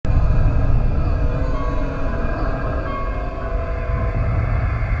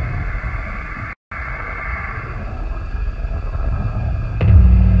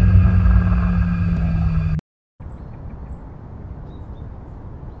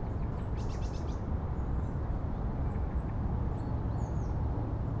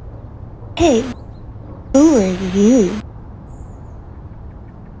Hey, who are you?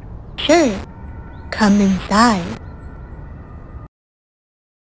 Sure, come inside.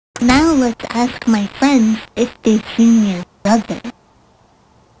 Now let's ask my friends if they've seen your brother.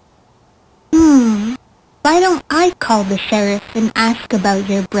 Why don't I call the sheriff and ask about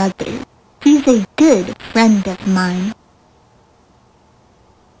your brother? He's a good friend of mine.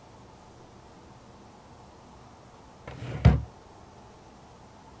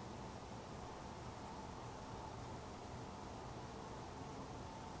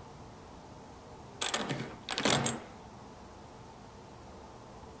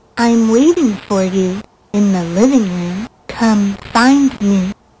 I'm waiting for you in the living room. Come find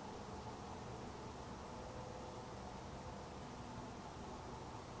me.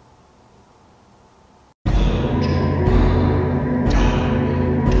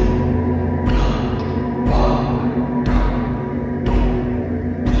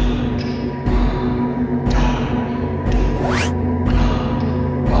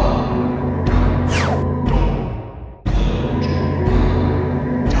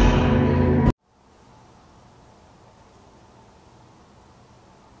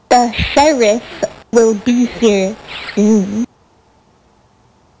 The sheriff will be here soon.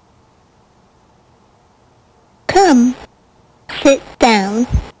 Come, sit down.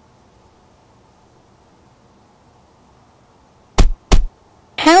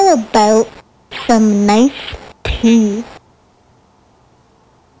 How about some nice tea?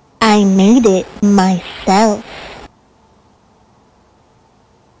 I made it myself.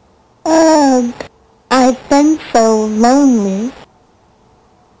 Ugh, I've been so lonely.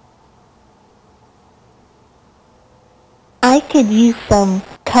 I could use some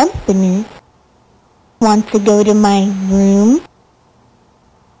company. Want to go to my room?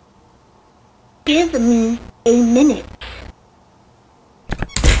 Give me a minute.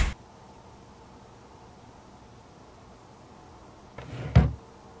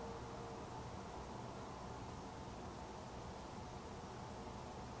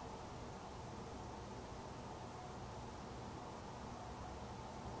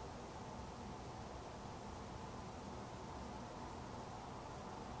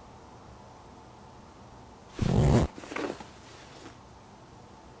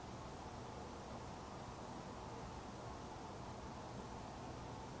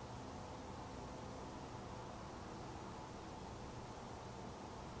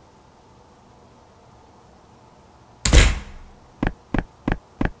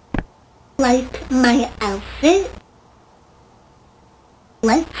 Like my outfit?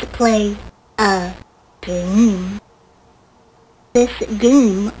 Let's play a game. This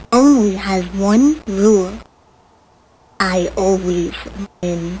game only has one rule. I always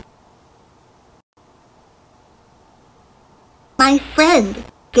win. My friend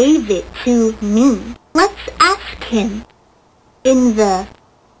gave it to me. Let's ask him. In the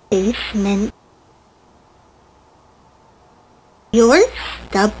basement. You're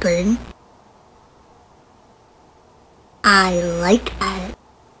stubborn. I like that.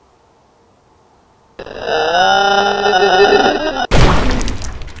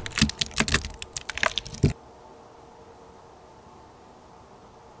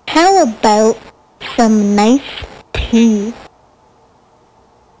 How about some nice tea?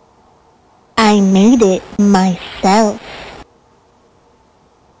 I made it myself.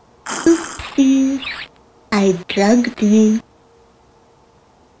 Oopsies, I drugged you.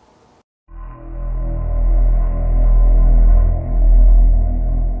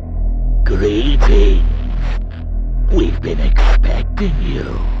 Greetings. We've been expecting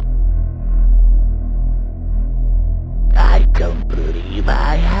you. I don't believe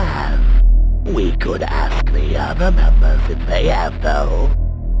I have. We could ask the other members if they have though.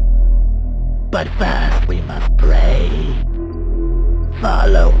 But first we must pray.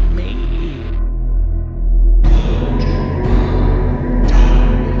 Follow me.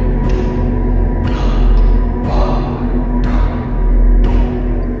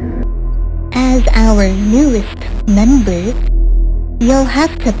 As our newest member, you'll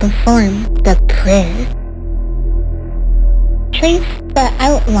have to perform the prayer. Trace the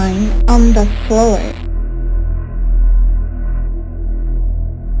outline on the floor.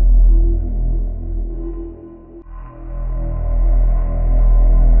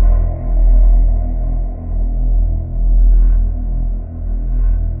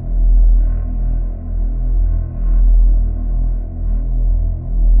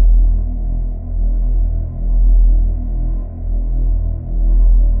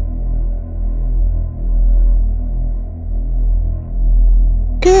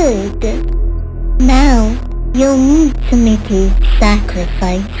 Good. Now, you'll need to make a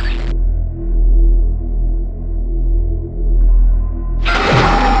sacrifice.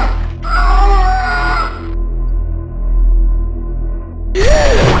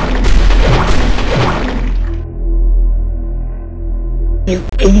 You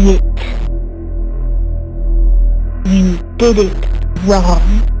idiot. You did it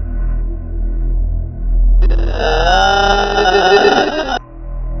wrong.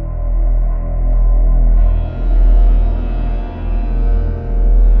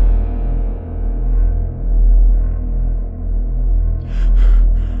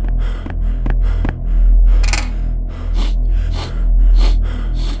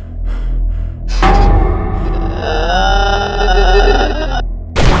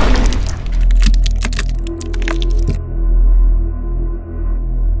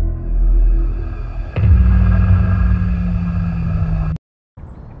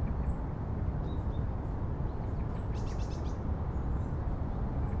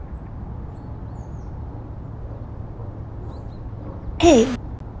 Hey,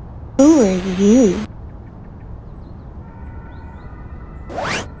 who are you?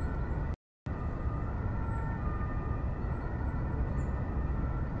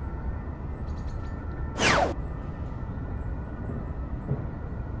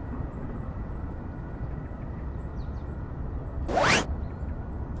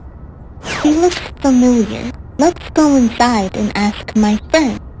 He looks familiar. Let's go inside and ask my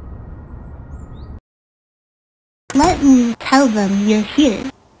friend. Let me tell them you're here.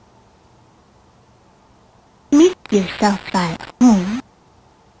 Make yourself at home.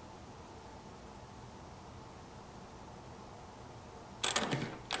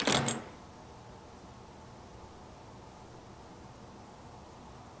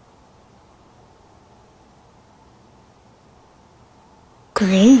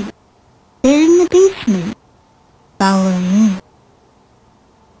 Great. They're in the basement. Follow me.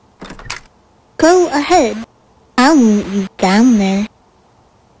 Go ahead. I'll meet you down there.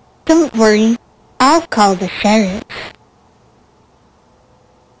 Don't worry, I'll call the sheriff.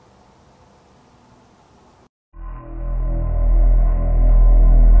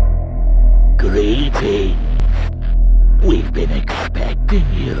 Greetings. We've been expecting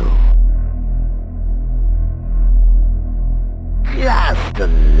you. Just a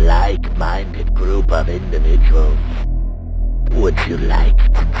like-minded group of individuals. Would you like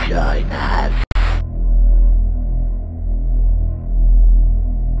to join us?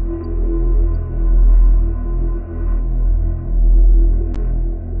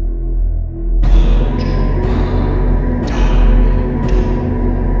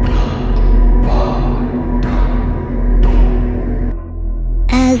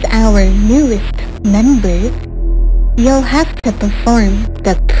 As our newest member, you'll have to perform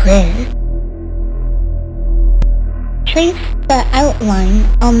the prayer. Trace the outline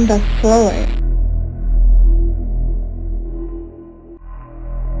on the floor.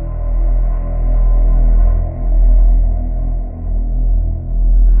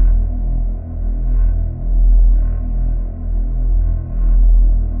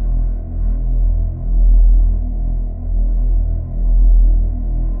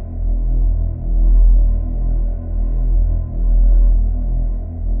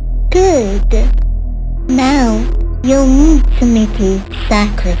 Good. Now, you'll need to make a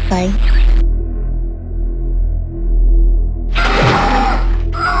sacrifice.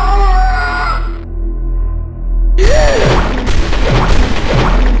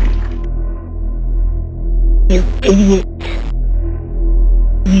 You idiot.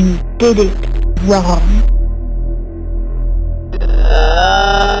 You did it wrong.